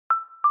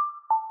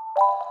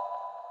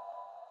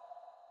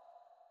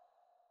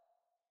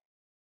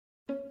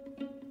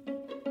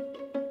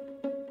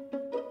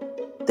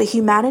The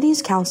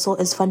Humanities Council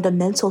is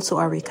fundamental to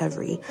our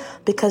recovery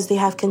because they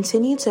have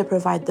continued to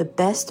provide the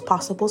best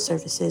possible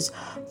services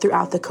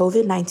throughout the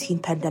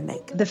COVID-19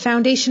 pandemic. The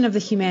foundation of the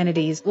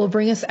humanities will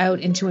bring us out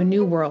into a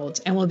new world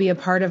and will be a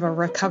part of our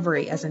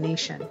recovery as a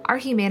nation. Our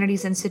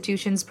humanities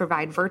institutions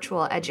provide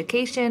virtual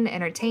education,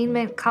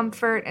 entertainment,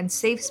 comfort, and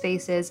safe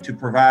spaces to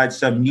provide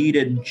some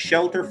needed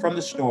shelter from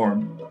the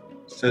storm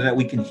so that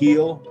we can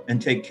heal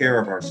and take care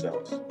of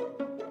ourselves.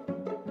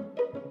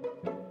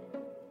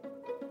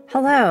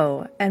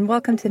 Hello, and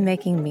welcome to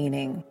Making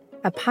Meaning,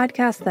 a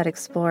podcast that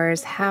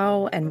explores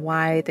how and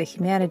why the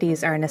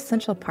humanities are an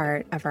essential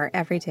part of our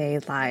everyday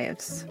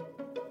lives.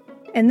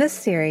 In this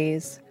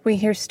series, we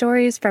hear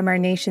stories from our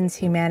nation's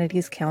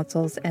humanities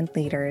councils and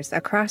leaders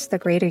across the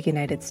greater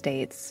United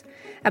States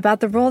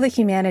about the role the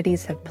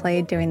humanities have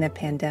played during the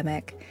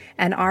pandemic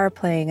and are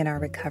playing in our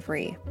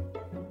recovery.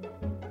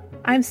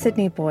 I'm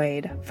Sydney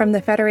Boyd from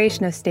the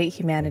Federation of State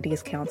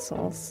Humanities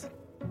Councils.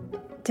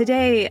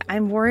 Today,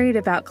 I'm worried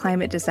about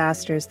climate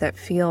disasters that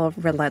feel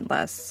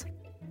relentless.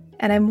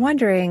 And I'm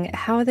wondering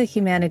how the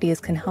humanities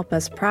can help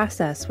us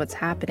process what's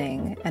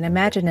happening and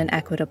imagine an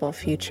equitable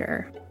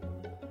future.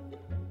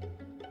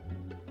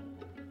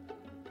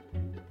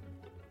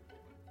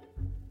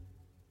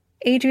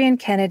 Adrienne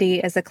Kennedy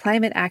is a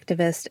climate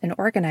activist and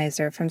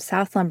organizer from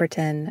South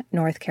Lumberton,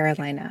 North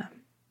Carolina.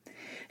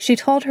 She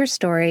told her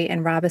story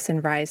in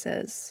Robinson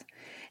Rises.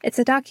 It's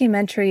a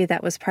documentary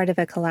that was part of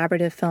a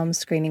collaborative film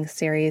screening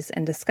series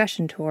and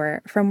discussion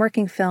tour from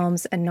Working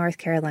Films and North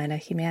Carolina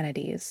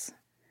Humanities.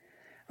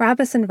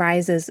 Robinson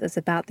Rises is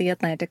about the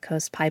Atlantic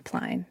Coast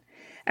Pipeline,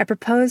 a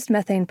proposed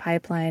methane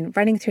pipeline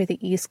running through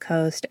the East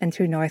Coast and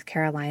through North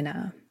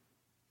Carolina.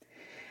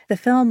 The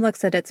film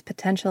looks at its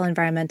potential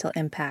environmental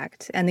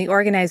impact and the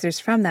organizers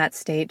from that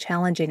state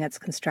challenging its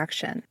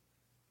construction.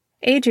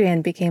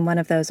 Adrienne became one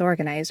of those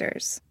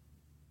organizers.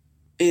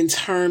 In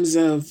terms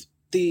of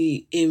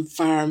the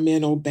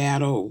environmental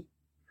battle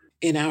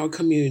in our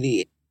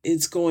community,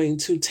 it's going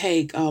to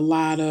take a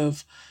lot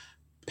of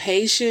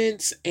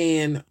patience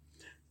and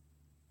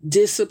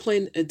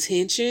disciplined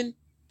attention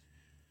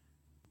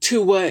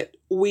to what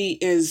we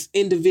as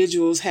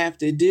individuals have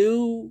to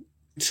do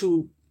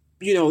to,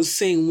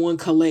 sing one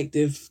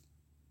collective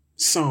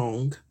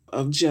song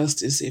of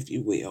justice, if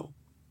you will.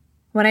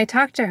 When I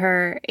talked to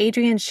her,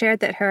 Adrienne shared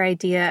that her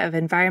idea of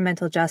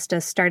environmental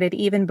justice started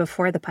even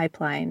before the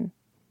pipeline,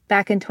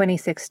 back in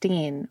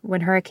 2016,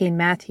 when Hurricane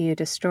Matthew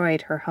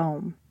destroyed her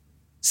home.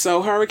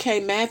 So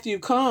Hurricane Matthew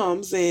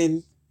comes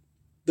and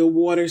the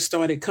water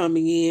started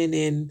coming in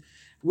and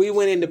we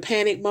went into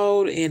panic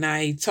mode, and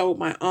I told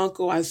my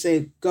uncle, I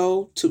said,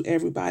 go to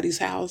everybody's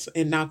house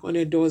and knock on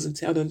their doors and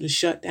tell them to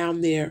shut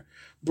down their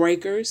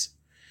breakers,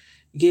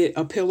 get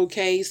a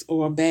pillowcase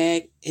or a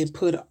bag and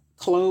put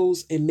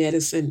clothes and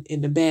medicine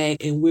in the bag,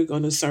 and we're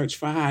going to search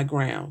for high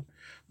ground.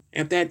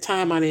 At that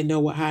time, I didn't know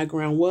what high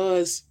ground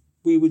was.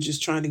 We were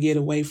just trying to get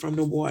away from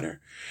the water.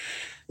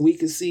 We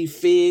could see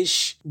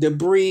fish,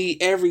 debris,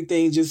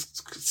 everything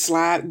just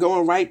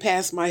going right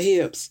past my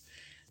hips.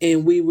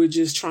 And we were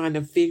just trying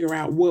to figure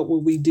out what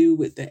would we do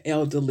with the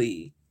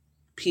elderly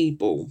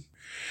people.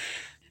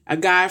 A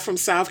guy from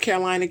South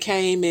Carolina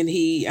came and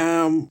he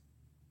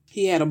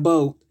had a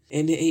boat.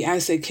 And I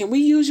said, can we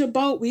use your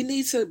boat? We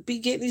need to be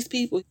getting these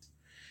people.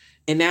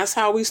 And that's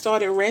how we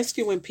started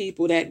rescuing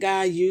people. That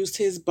guy used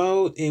his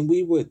boat and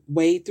we would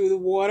wade through the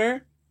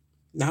water,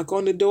 knock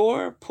on the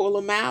door, pull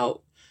them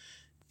out.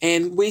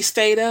 And we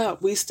stayed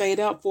up. We stayed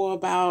up for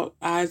about,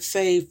 I'd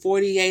say,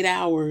 48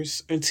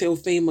 hours until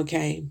FEMA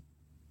came.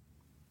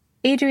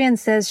 Adrienne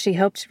says she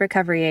hoped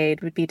recovery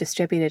aid would be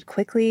distributed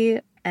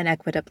quickly and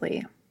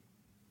equitably.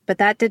 But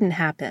that didn't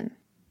happen.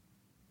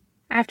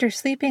 After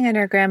sleeping in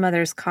her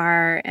grandmother's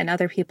car and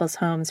other people's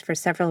homes for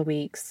several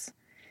weeks,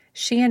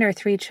 she and her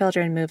 3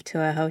 children moved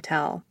to a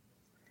hotel.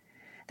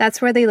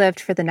 That's where they lived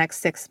for the next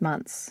 6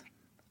 months.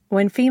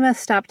 When FEMA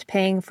stopped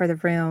paying for the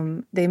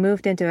room, they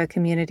moved into a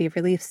community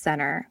relief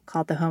center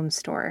called the Home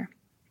Store.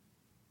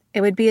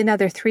 It would be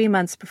another 3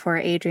 months before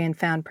Adrienne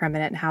found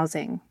permanent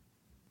housing.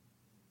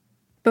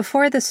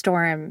 Before the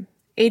storm,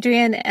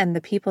 Adrienne and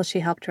the people she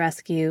helped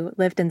rescue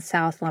lived in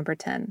South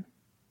Lumberton.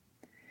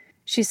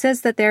 She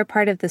says that their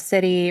part of the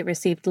city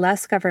received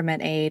less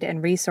government aid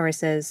and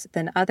resources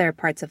than other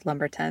parts of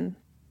Lumberton.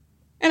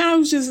 And I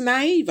was just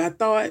naive. I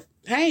thought,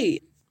 hey,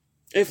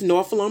 if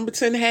North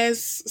Lumberton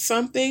has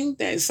something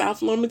that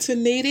South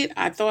Lumberton needed,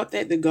 I thought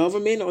that the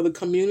government or the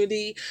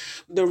community,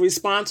 the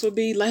response would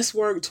be, let's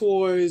work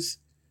towards,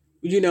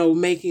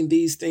 making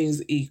these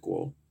things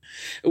equal.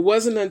 It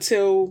wasn't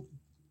until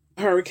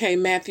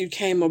Hurricane Matthew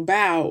came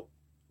about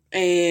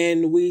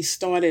and we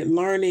started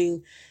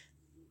learning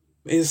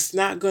it's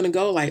not going to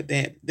go like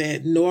that,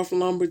 that North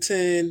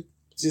Lumberton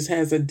just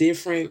has a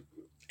different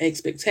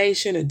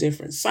expectation, a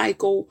different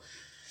cycle,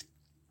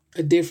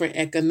 a different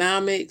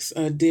economics,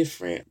 a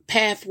different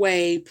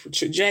pathway,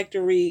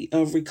 trajectory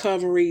of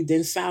recovery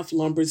than South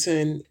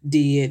Lumberton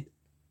did.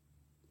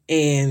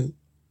 And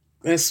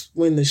That's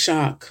when the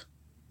shock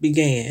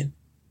began.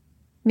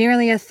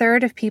 Nearly a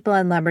third of people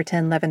in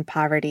Lumberton live in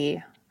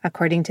poverty,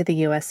 according to the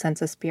U.S.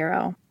 Census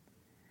Bureau.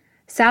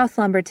 South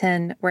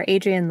Lumberton, where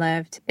Adrienne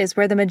lived, is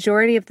where the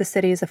majority of the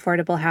city's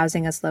affordable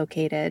housing is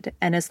located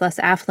and is less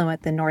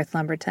affluent than North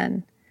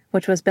Lumberton,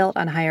 which was built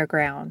on higher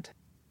ground.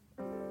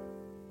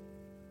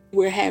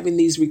 We're having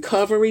these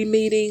recovery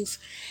meetings,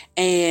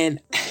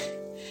 and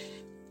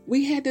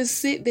we had to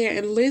sit there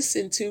and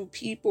listen to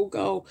people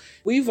go,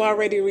 we've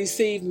already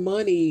received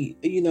money,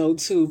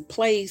 to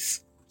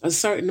place a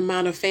certain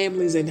amount of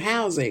families in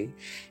housing.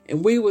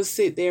 And we would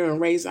sit there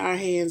and raise our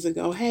hands and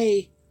go,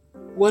 hey,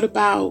 what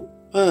about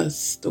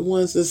us, the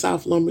ones in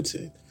South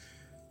Lumberton?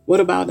 What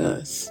about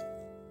us?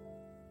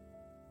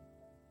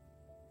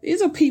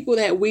 These are people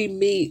that we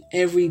meet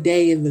every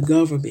day in the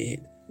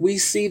government. We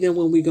see them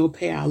when we go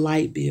pay our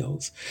light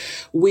bills.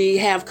 We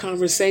have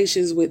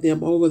conversations with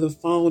them over the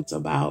phone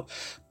about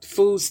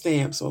food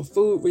stamps or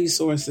food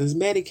resources,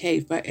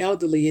 Medicaid for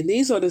elderly. And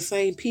these are the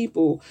same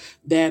people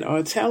that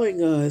are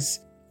telling us,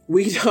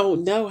 we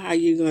don't know how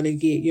you're going to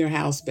get your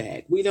house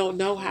back. We don't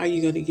know how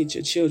you're going to get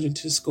your children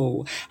to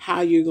school,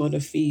 how you're going to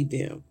feed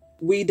them.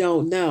 We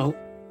don't know.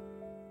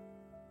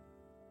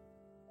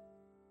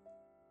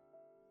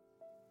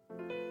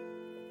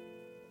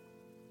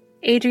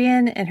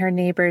 Adrienne and her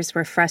neighbors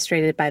were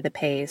frustrated by the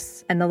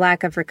pace and the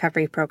lack of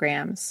recovery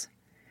programs,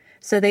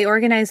 so they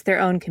organized their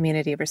own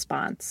community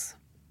response.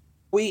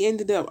 We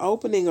ended up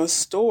opening a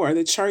store.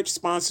 The church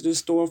sponsored a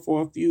store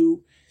for a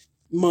few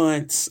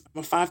months,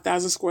 a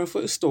 5,000 square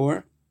foot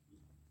store.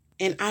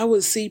 And I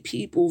would see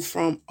people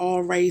from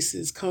all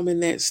races come in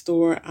that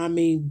store,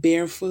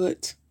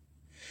 barefoot.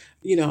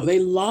 They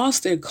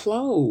lost their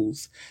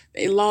clothes.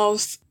 They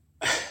lost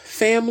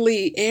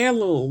family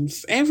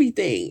heirlooms,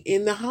 everything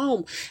in the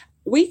home.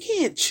 We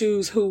can't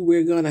choose who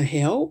we're going to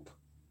help.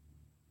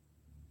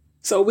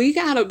 So we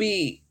got to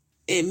be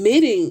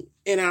admitting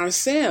in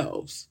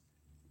ourselves,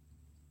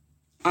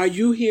 are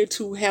you here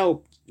to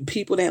help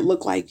people that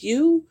look like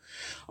you?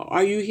 Or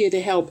are you here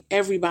to help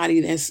everybody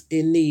that's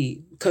in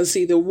need? Because,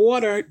 see, the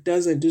water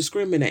doesn't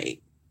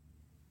discriminate.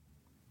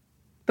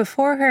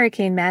 Before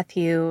Hurricane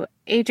Matthew,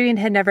 Adrienne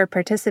had never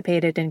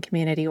participated in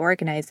community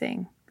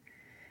organizing.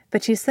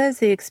 But she says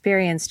the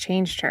experience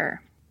changed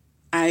her.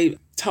 I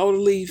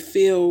totally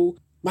feel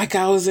like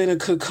I was in a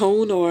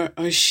cocoon or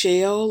a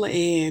shell,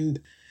 and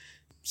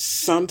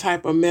some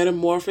type of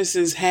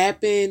metamorphosis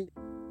happened.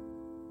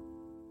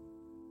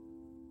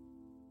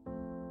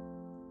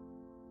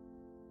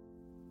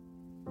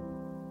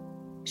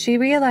 She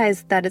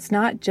realized that it's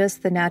not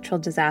just the natural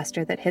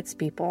disaster that hits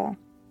people.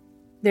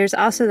 There's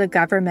also the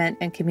government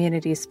and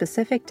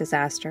community-specific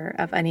disaster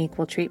of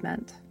unequal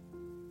treatment.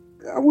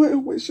 I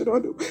wouldn't wish it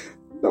on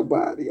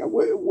nobody. I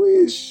wouldn't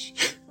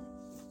wish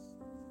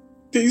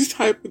these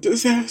type of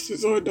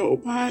disasters on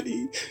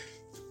nobody.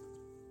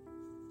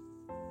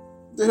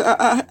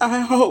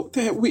 I hope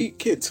that we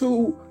get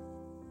to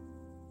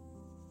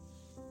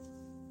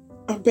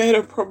a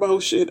better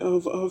promotion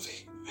of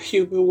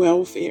human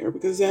welfare,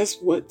 because that's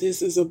what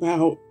this is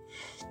about.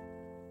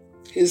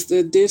 It's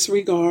the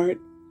disregard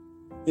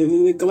and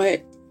the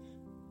neglect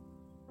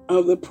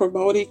of the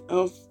promoting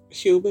of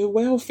human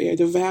welfare,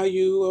 the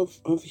value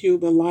of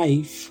human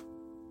life.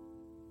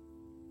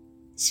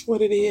 It's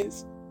what it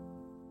is.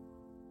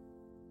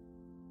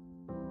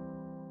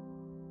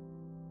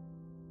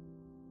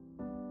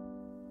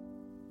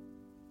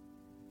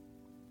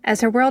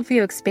 As her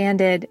worldview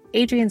expanded,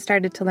 Adrienne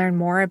started to learn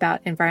more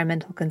about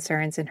environmental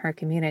concerns in her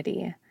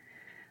community,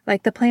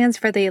 like the plans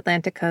for the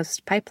Atlantic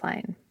Coast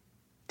Pipeline.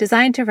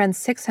 Designed to run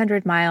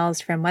 600 miles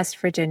from West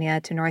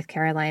Virginia to North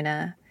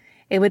Carolina,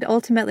 it would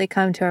ultimately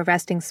come to a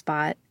resting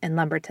spot in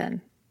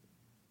Lumberton.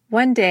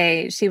 One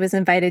day, she was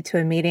invited to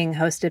a meeting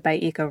hosted by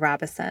Eco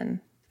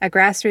Robinson, a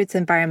grassroots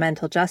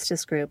environmental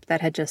justice group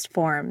that had just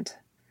formed.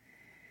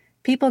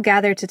 People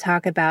gathered to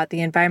talk about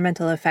the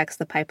environmental effects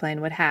the pipeline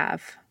would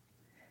have.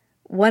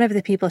 One of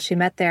the people she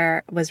met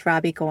there was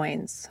Robbie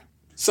Goins.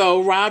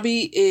 So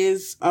Robbie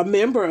is a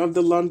member of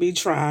the Lumbee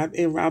tribe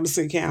in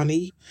Robeson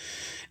County.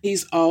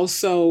 He's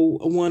also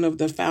one of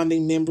the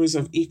founding members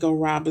of Eco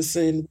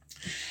Robinson.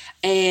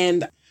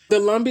 And the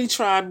Lumbee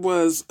tribe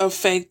was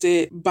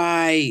affected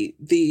by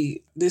the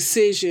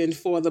decision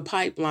for the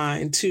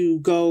pipeline to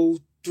go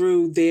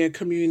through their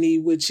community,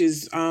 which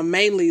is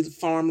mainly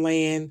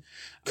farmland,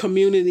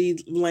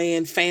 community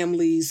land,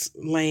 families'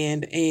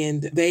 land.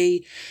 And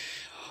they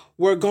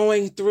were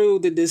going through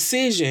the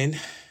decision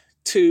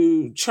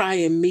to try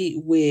and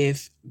meet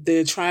with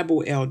the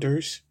tribal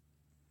elders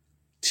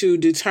to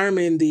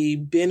determine the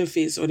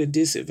benefits or the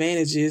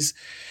disadvantages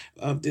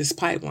of this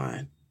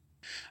pipeline.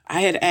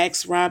 I had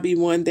asked Robbie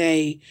one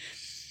day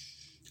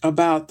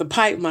about the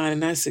pipeline,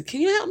 and I said,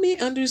 can you help me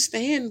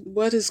understand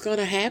what is going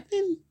to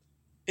happen?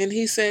 And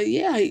he said,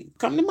 yeah,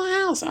 come to my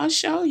house. I'll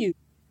show you.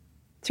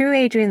 Through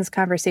Adrienne's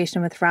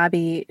conversation with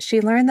Robbie,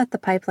 she learned that the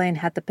pipeline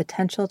had the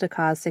potential to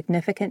cause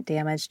significant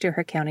damage to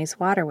her county's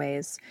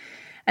waterways,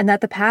 and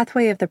that the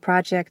pathway of the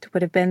project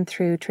would have been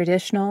through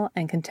traditional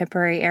and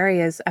contemporary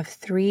areas of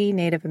 3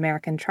 Native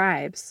American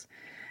tribes,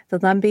 the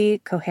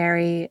Lumbee,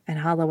 Coharie, and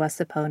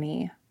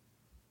Haliwa-Saponi.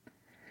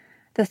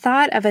 The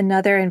thought of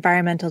another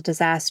environmental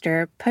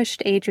disaster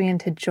pushed Adrienne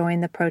to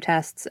join the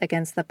protests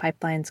against the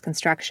pipeline's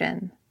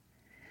construction.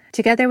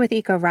 Together with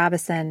Iko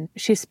Robison,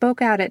 she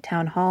spoke out at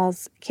town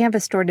halls,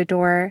 canvassed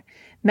door-to-door,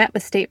 met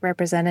with state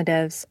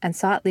representatives, and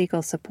sought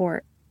legal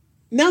support.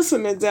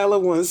 Nelson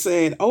Mandela once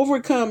said,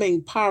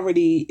 overcoming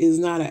poverty is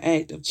not an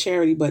act of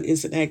charity, but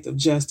it's an act of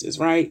justice,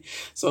 right?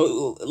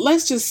 So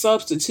let's just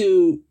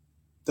substitute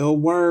the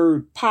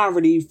word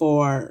poverty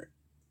for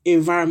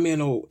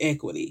environmental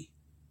equity.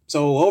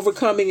 So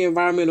overcoming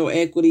environmental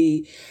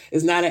equity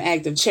is not an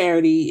act of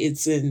charity,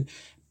 it's an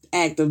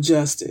act of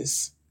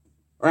justice,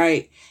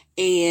 right?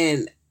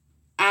 And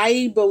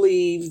I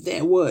believe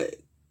that what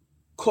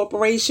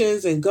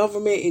corporations and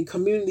government and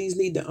communities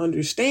need to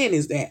understand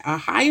is that a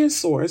higher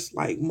source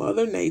like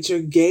Mother Nature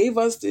gave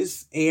us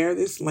this air,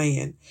 this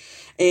land,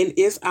 and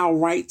it's our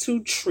right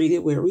to treat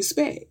it with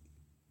respect.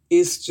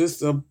 It's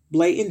just a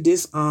blatant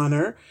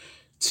dishonor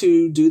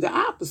to do the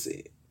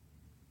opposite.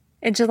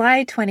 In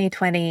July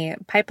 2020,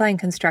 pipeline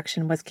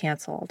construction was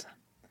canceled.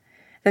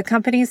 The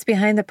companies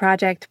behind the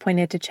project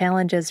pointed to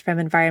challenges from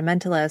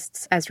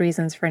environmentalists as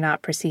reasons for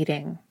not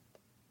proceeding.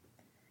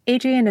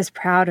 Adrienne is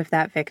proud of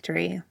that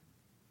victory,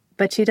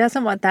 but she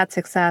doesn't want that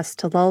success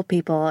to lull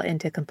people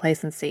into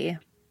complacency.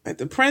 At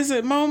the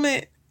present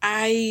moment,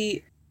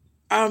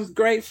 I'm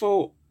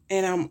grateful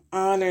and I'm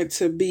honored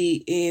to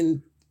be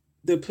in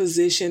the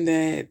position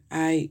that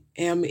I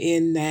am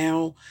in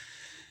now,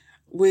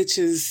 which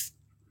is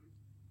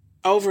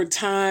over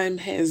time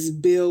has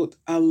built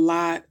a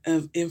lot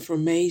of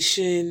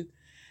information,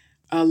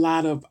 a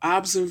lot of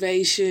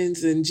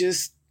observations, and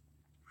just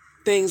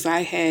things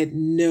I had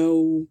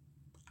no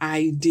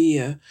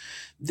idea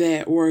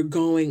that were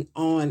going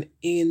on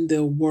in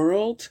the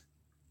world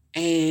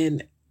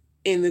and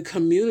in the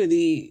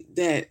community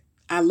that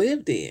I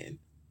lived in.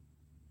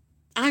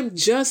 I'm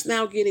just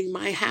now getting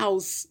my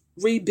house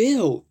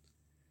rebuilt.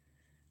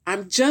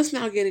 I'm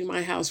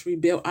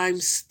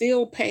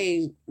still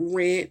paying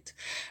rent.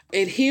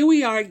 And here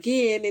we are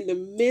again in the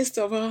midst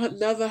of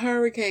another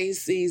hurricane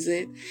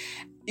season.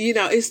 You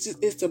know,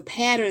 it's a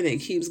pattern that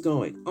keeps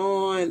going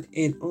on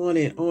and on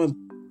and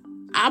on.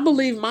 I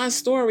believe my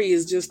story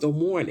is just a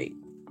warning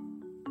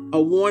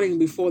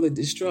before the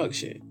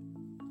destruction.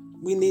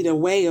 We need a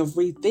way of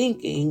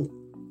rethinking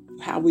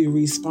how we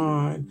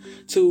respond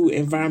to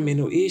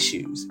environmental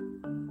issues.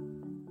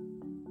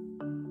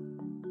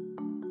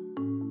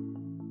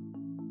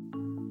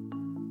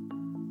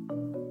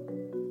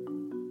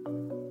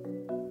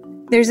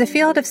 There's a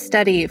field of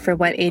study for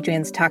what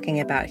Adrienne's talking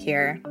about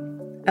here,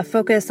 a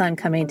focus on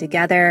coming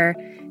together,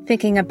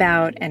 thinking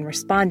about and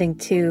responding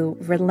to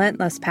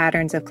relentless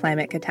patterns of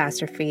climate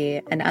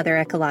catastrophe and other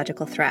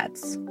ecological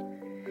threats.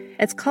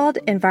 It's called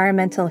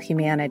environmental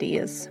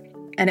humanities,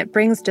 and it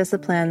brings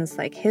disciplines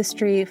like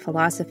history,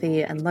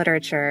 philosophy, and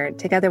literature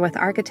together with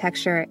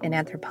architecture and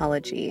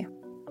anthropology.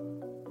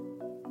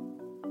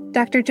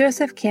 Dr.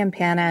 Joseph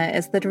Campana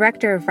is the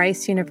director of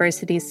Rice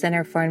University's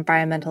Center for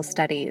Environmental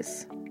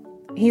Studies.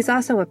 He's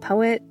also a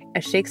poet,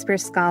 a Shakespeare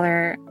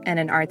scholar, and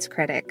an arts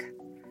critic.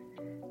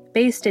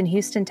 Based in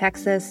Houston,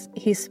 Texas,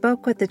 he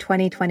spoke with the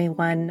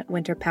 2021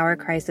 winter power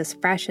crisis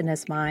fresh in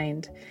his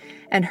mind,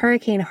 and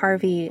Hurricane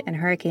Harvey and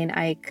Hurricane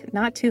Ike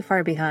not too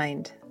far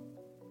behind.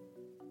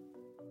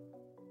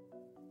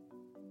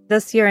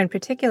 This year in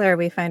particular,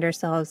 we find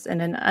ourselves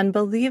in an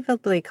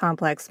unbelievably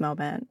complex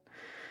moment.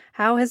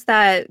 How has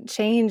that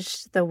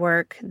changed the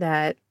work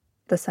that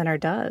the center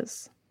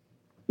does?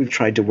 We've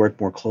tried to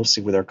work more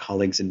closely with our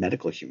colleagues in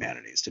medical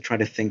humanities to try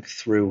to think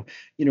through,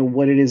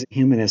 what it is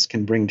humanists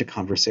can bring to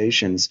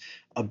conversations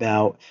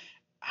about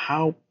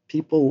how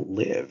people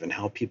live and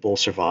how people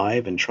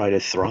survive and try to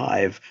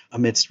thrive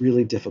amidst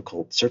really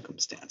difficult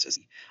circumstances.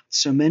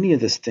 So many of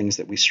the things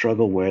that we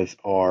struggle with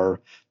are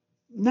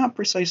not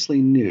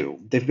precisely new.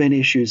 They've been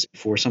issues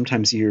for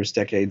sometimes years,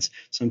 decades,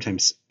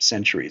 sometimes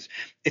centuries.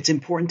 It's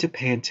important to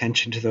pay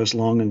attention to those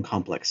long and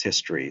complex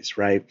histories,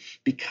 right?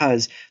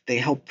 Because they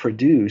help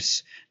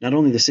produce not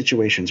only the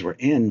situations we're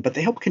in, but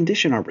they help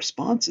condition our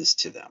responses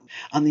to them.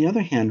 On the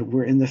other hand,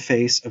 we're in the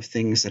face of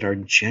things that are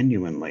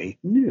genuinely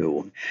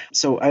new.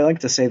 So I like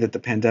to say that the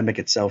pandemic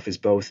itself is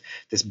both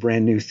this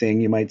brand new thing,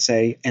 you might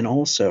say, and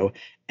also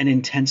an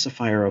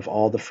intensifier of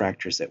all the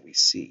fractures that we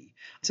see.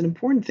 It's an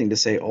important thing to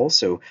say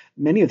also,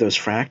 many of those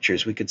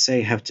fractures we could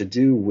say have to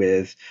do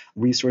with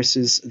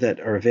resources that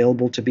are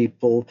available to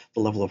people, the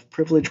level of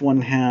privilege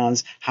one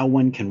has, how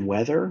one can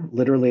weather,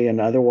 literally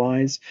and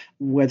otherwise,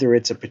 whether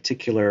it's a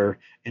particular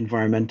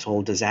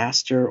environmental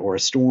disaster or a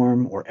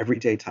storm or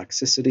everyday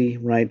toxicity,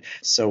 right?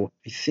 So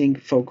I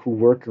think folk who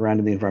work around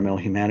in the environmental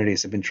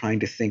humanities have been trying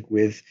to think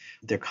with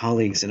their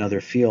colleagues in other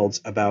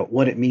fields about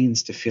what it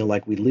means to feel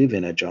like we live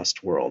in a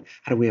just world.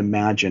 How do we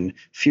imagine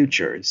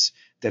futures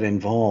that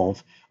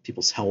involve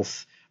people's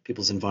health,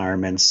 people's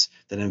environments,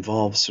 that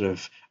involve sort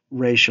of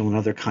racial and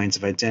other kinds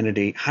of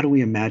identity, how do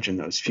we imagine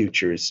those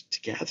futures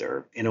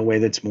together in a way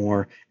that's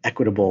more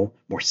equitable,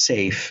 more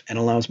safe, and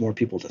allows more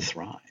people to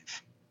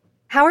thrive?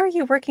 How are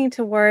you working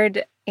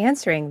toward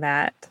answering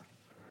that?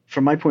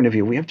 From my point of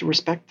view, we have to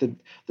respect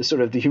the sort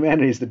of the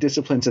humanities, the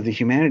disciplines of the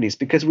humanities,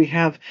 because we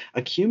have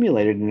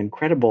accumulated an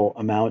incredible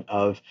amount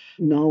of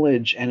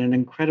knowledge and an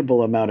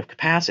incredible amount of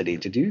capacity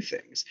to do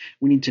things.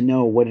 We need to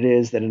know what it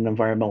is that an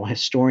environmental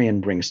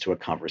historian brings to a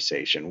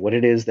conversation, what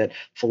it is that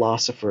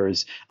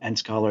philosophers and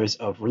scholars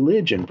of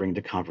religion bring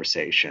to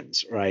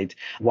conversations, right?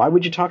 Why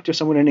would you talk to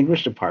someone in an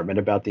English department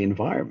about the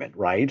environment,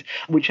 right?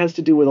 Which has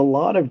to do with a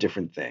lot of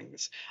different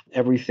things,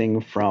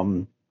 everything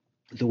from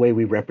the way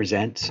we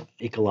represent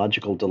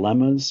ecological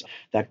dilemmas.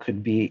 That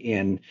could be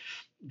in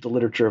the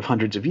literature of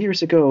hundreds of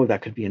years ago.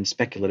 That could be in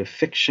speculative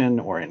fiction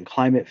or in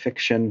climate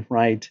fiction,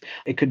 right?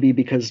 It could be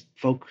because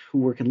folk who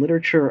work in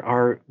literature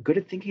are good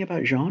at thinking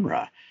about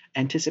genre,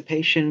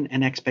 anticipation,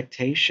 and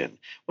expectation.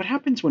 What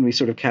happens when we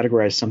sort of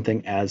categorize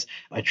something as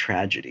a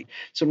tragedy?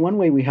 So in one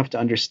way, we have to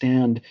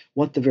understand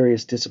what the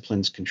various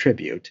disciplines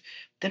contribute.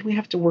 Then we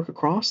have to work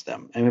across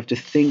them, and we have to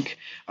think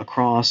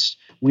across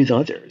with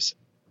others.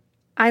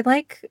 I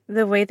like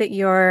the way that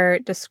you're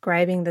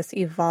describing this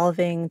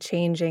evolving,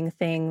 changing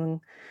thing.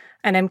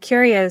 And I'm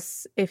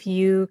curious if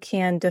you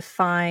can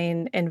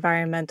define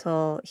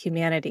environmental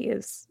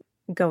humanities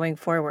going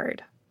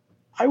forward.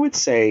 I would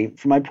say,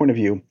 from my point of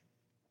view,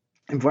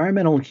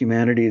 environmental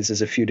humanities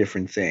is a few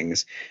different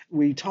things.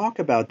 We talk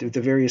about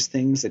the various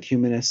things that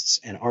humanists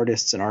and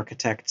artists and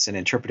architects and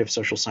interpretive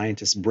social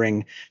scientists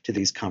bring to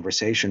these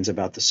conversations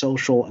about the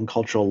social and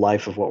cultural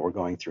life of what we're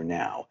going through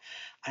now.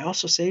 I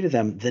also say to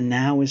them, the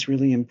now is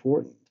really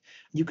important.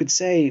 You could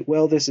say,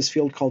 well, there's this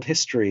field called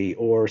history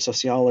or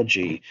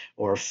sociology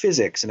or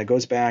physics, and it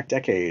goes back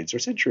decades or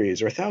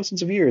centuries or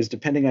thousands of years,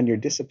 depending on your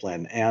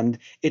discipline. And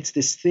it's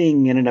this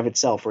thing in and of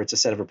itself, or it's a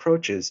set of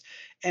approaches.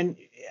 And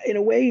in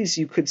a ways,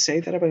 you could say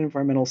that about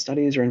environmental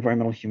studies or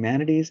environmental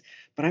humanities.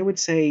 But I would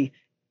say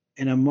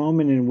in a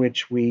moment in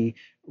which we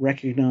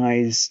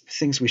recognize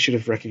things we should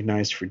have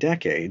recognized for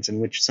decades, and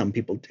which some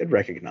people did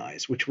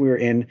recognize, which we're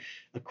in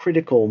a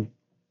critical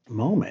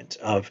moment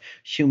of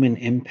human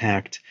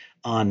impact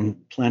on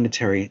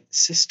planetary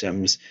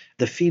systems,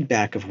 the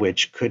feedback of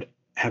which could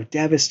have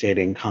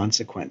devastating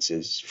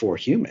consequences for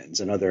humans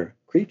and other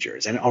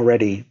creatures, and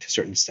already to a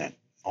certain extent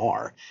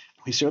are.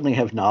 We certainly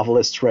have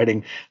novelists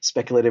writing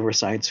speculative or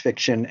science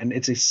fiction, and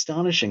it's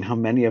astonishing how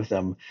many of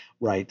them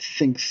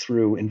think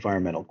through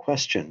environmental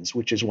questions,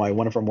 which is why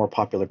one of our more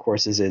popular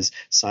courses is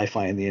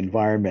Sci-Fi and the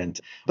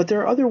Environment. But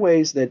there are other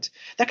ways that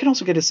can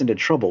also get us into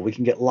trouble. We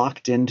can get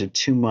locked into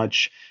too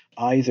much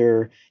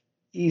either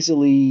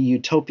easily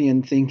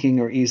utopian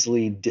thinking or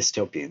easily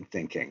dystopian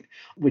thinking,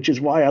 which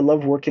is why I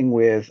love working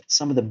with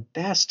some of the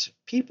best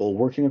people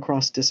working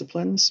across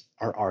disciplines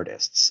are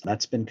artists.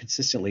 That's been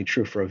consistently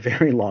true for a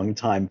very long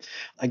time.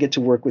 I get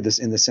to work with this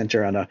in the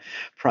center on a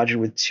project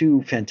with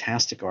two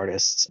fantastic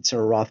artists,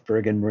 Sarah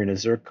Rothberg and Marina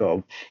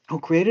Zurko, who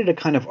created a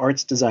kind of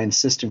arts design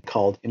system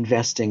called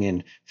Investing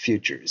in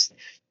Futures.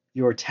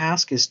 Your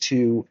task is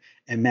to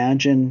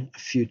imagine a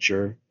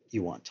future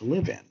you want to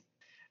live in.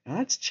 Now,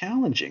 that's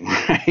challenging,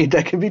 right?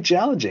 That can be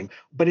challenging.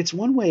 But it's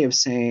one way of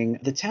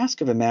saying the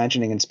task of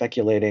imagining and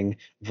speculating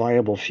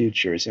viable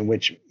futures in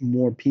which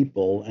more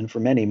people, and for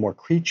many, more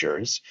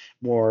creatures,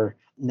 more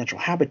natural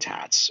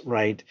habitats,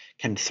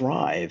 can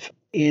thrive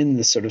in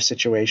the sort of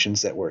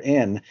situations that we're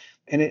in.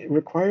 And it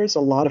requires a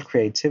lot of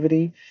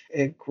creativity.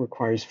 It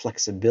requires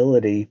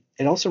flexibility.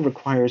 It also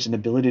requires an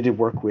ability to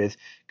work with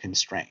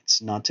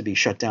constraints, not to be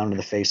shut down in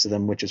the face of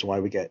them, which is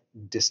why we get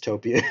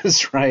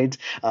dystopias,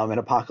 and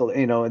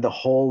apocalypse, the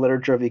whole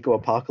literature of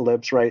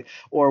eco-apocalypse,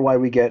 or why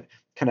we get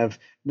kind of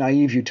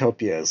naive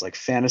utopias, like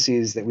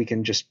fantasies that we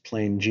can just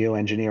plain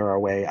geoengineer our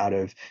way out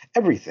of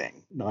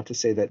everything. Not to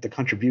say that the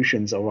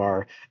contributions of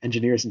our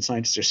engineers and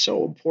scientists are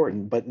so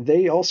important, but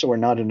they also are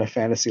not in a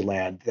fantasy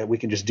land that we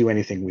can just do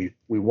anything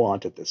we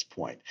want at this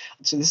point.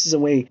 So this is a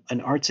way,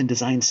 an arts and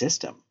design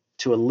system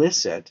to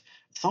elicit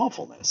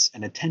thoughtfulness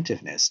and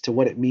attentiveness to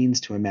what it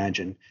means to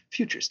imagine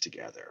futures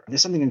together.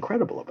 There's something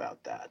incredible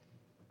about that.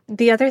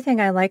 The other thing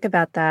I like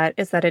about that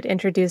is that it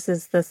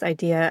introduces this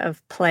idea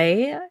of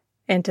play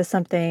into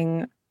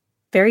something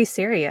very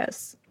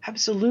serious.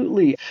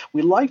 Absolutely.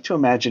 We like to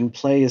imagine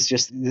play as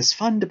just this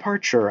fun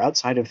departure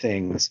outside of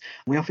things.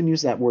 We often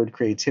use that word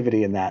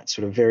creativity in that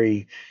sort of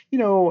very,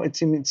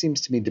 it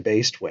seems to me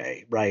debased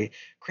way, right?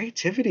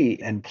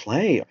 Creativity and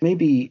play may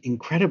be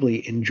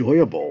incredibly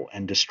enjoyable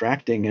and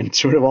distracting and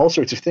sort of all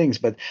sorts of things,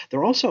 but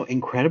they're also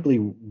incredibly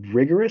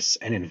rigorous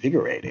and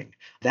invigorating.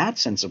 That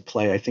sense of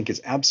play, I think,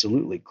 is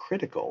absolutely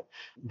critical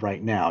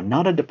right now.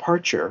 Not a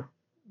departure,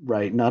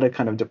 not a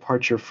kind of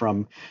departure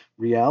from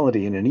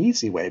reality in an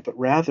easy way, but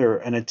rather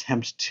an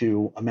attempt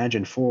to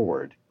imagine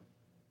forward.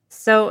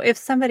 So if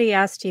somebody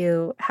asked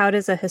you, how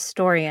does a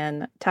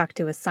historian talk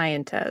to a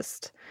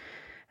scientist?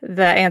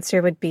 The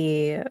answer would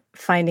be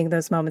finding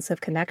those moments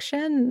of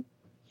connection.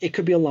 It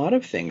could be a lot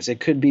of things. It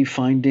could be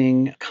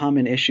finding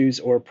common issues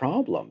or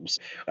problems.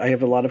 I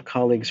have a lot of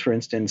colleagues, for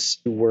instance,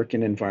 who work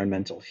in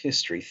environmental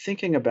history,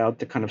 thinking about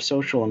the kind of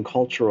social and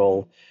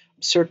cultural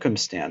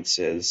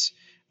circumstances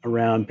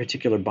around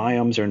particular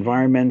biomes or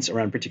environments,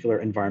 around particular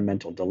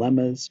environmental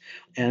dilemmas.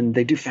 And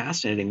they do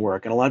fascinating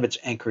work. And a lot of it's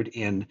anchored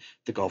in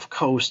the Gulf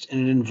Coast,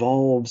 and it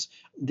involves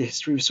the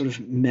history of sort of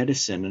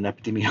medicine and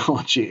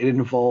epidemiology. It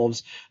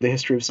involves the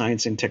history of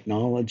science and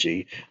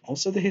technology,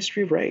 also the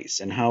history of race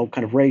and how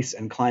kind of race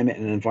and climate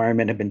and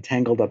environment have been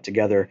tangled up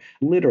together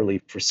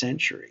literally for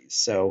centuries.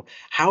 So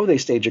how they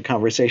stage a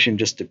conversation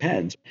just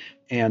depends.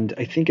 And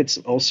I think it's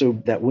also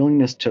that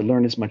willingness to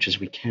learn as much as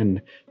we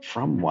can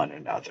from one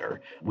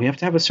another. We have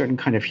to have a certain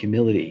kind of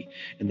humility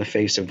in the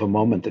face of a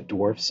moment that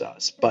dwarfs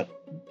us, but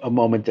a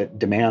moment that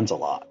demands a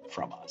lot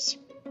from us.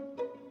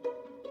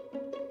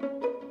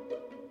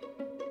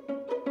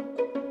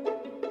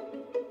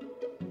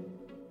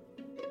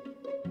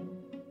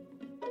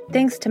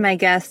 Thanks to my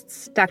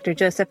guests, Dr.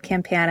 Joseph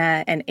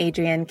Campana and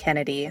Adrienne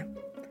Kennedy.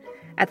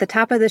 At the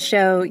top of the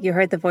show, you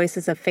heard the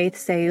voices of Faith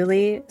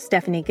Sayuli,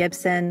 Stephanie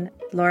Gibson,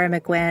 Laura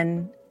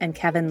McGuinn, and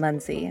Kevin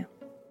Lindsay.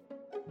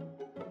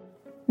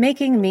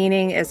 Making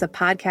Meaning is a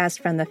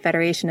podcast from the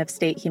Federation of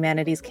State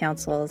Humanities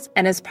Councils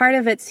and is part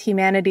of its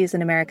Humanities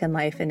in American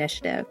Life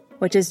initiative,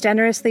 which is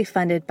generously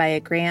funded by a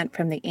grant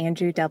from the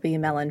Andrew W.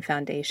 Mellon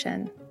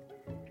Foundation.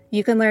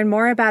 You can learn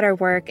more about our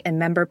work and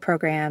member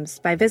programs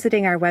by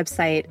visiting our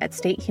website at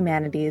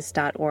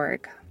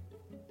statehumanities.org.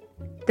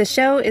 The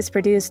show is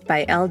produced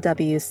by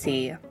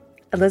LWC.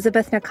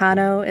 Elizabeth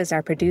Nakano is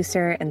our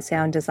producer and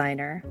sound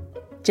designer.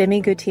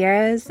 Jimmy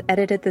Gutierrez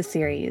edited the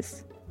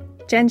series.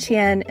 Jen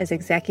Chien is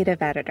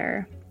executive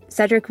editor.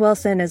 Cedric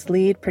Wilson is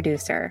lead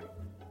producer.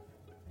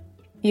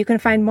 You can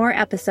find more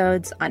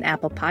episodes on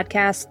Apple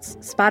Podcasts,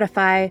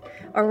 Spotify,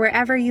 or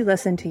wherever you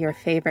listen to your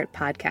favorite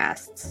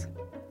podcasts.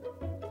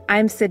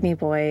 I'm Sydney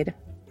Boyd.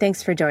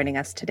 Thanks for joining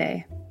us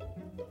today.